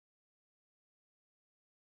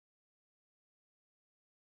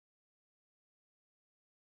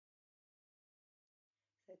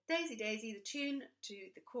Daisy, Daisy, the tune to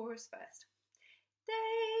the chorus first.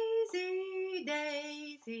 Daisy,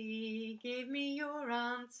 Daisy, give me your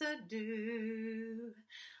answer, do.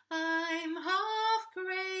 I'm half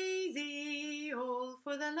crazy, all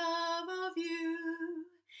for the love of you.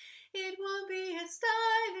 It won't be a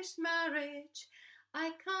stylish marriage,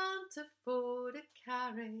 I can't afford a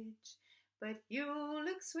carriage, but you'll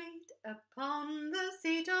look sweet upon the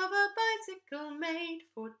seat of a bicycle made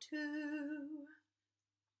for two.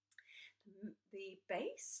 The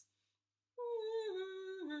bass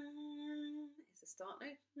is a start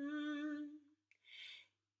note.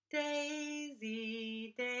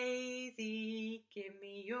 Daisy, Daisy, give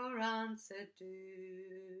me your answer, do.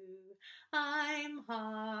 I'm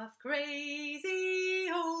half crazy,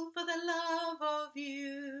 all for the love of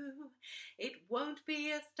you. It won't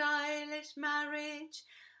be a stylish marriage,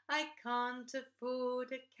 I can't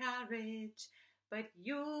afford a carriage, but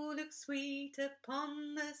you'll look sweet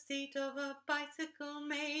upon the seat of a bicycle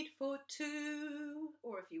made for two.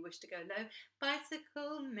 Or if you wish to go low,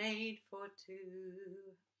 bicycle made for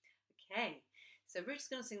two. Okay, so Rich's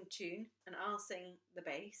going to sing the tune and I'll sing the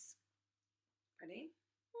bass. Ready?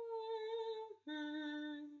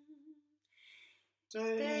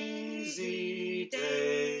 Daisy,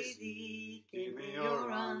 Daisy, give me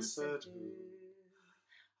your answer, do.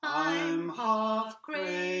 I'm half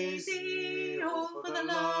crazy, all for the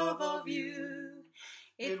love of you.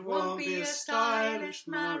 It won't be a stylish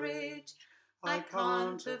marriage, I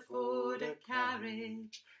can't afford a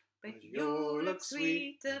carriage, but you'll look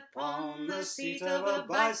sweet upon the seat of a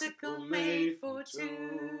bicycle made for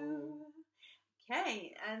two.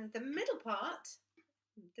 Okay, and the middle part,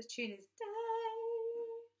 the tune is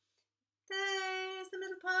Day is the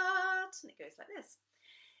middle part, and it goes like this.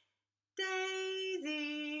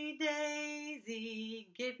 Daisy,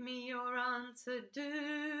 Daisy, give me your answer,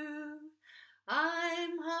 do.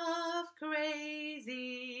 I'm half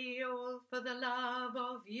crazy, all for the love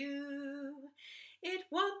of you. It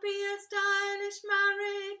won't be a stylish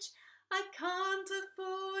marriage, I can't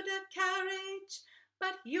afford a carriage,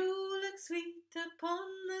 but you'll look sweet upon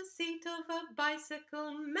the seat of a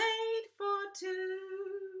bicycle made for two.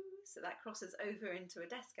 So that crosses over into a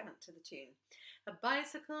descant to the tune. A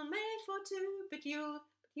bicycle made for two, but you'll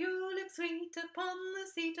look sweet upon the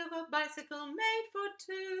seat of a bicycle made for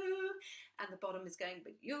two. And the bottom is going,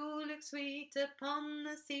 but you'll look sweet upon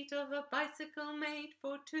the seat of a bicycle made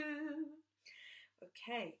for two.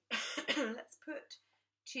 Okay, let's put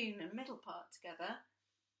tune and middle part together,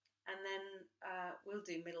 and then we'll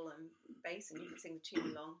do middle and bass, and you can sing the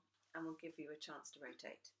tune along, and we'll give you a chance to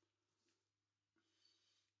rotate.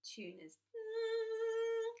 Tune is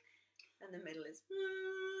and the middle is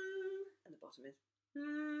and the bottom is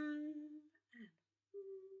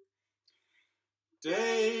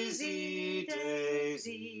Daisy,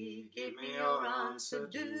 Daisy, give me your answer,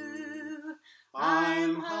 do.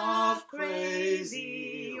 I'm half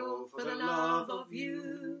crazy, all for the love of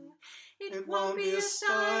you. It won't be a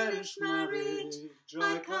stylish marriage,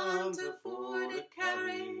 I can't afford a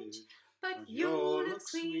carriage, but you'll look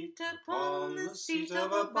sweet upon the seat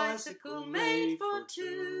of a bicycle made for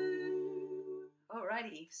two.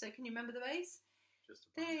 Alrighty, so can you remember the bass?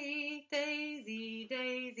 Just Daisy,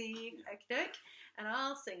 Daisy, okey-doke. And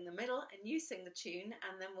I'll sing the middle and you sing the tune,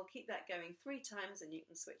 and then we'll keep that going 3 times and you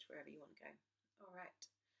can switch wherever you want to go. Alright.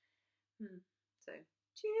 So,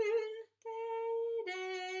 tune,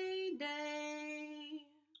 day, day, day.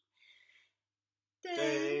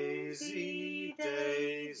 Daisy,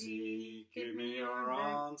 Daisy, give me your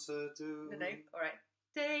answer, do. No, alright.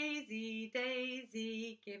 Daisy,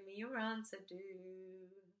 Daisy, give me your answer, do.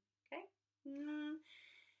 Okay?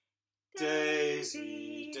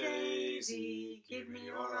 Daisy, Daisy, give me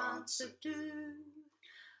your answer, do.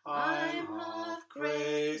 I'm half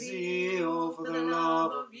crazy, all for the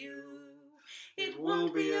love of you. It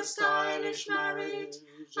won't be a stylish marriage,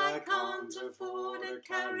 I can't afford a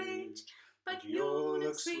carriage, but you'll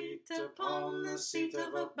look sweet upon the seat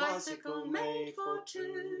of a bicycle made for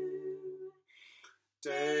two.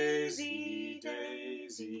 Daisy,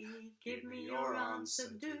 Daisy, give me your answer,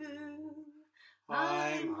 do.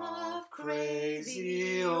 I'm half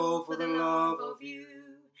crazy, all for the love of you.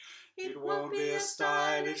 It won't be a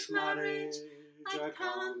stylish marriage, I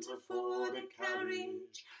can't afford a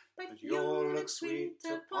carriage, but you'll look sweet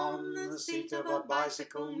upon the seat of a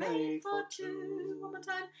bicycle made for two. One more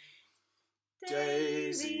time.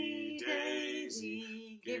 Daisy,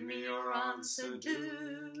 Daisy, give me your answer,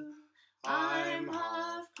 do. I'm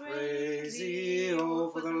half crazy,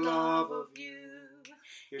 all for the love of you.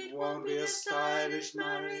 It won't be a stylish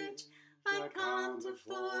marriage, I can't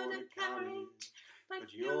afford a carriage,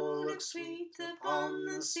 but you'll look sweet upon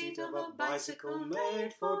the seat of a bicycle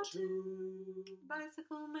made for two.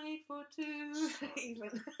 Bicycle made for two. Even.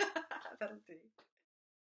 That'll do.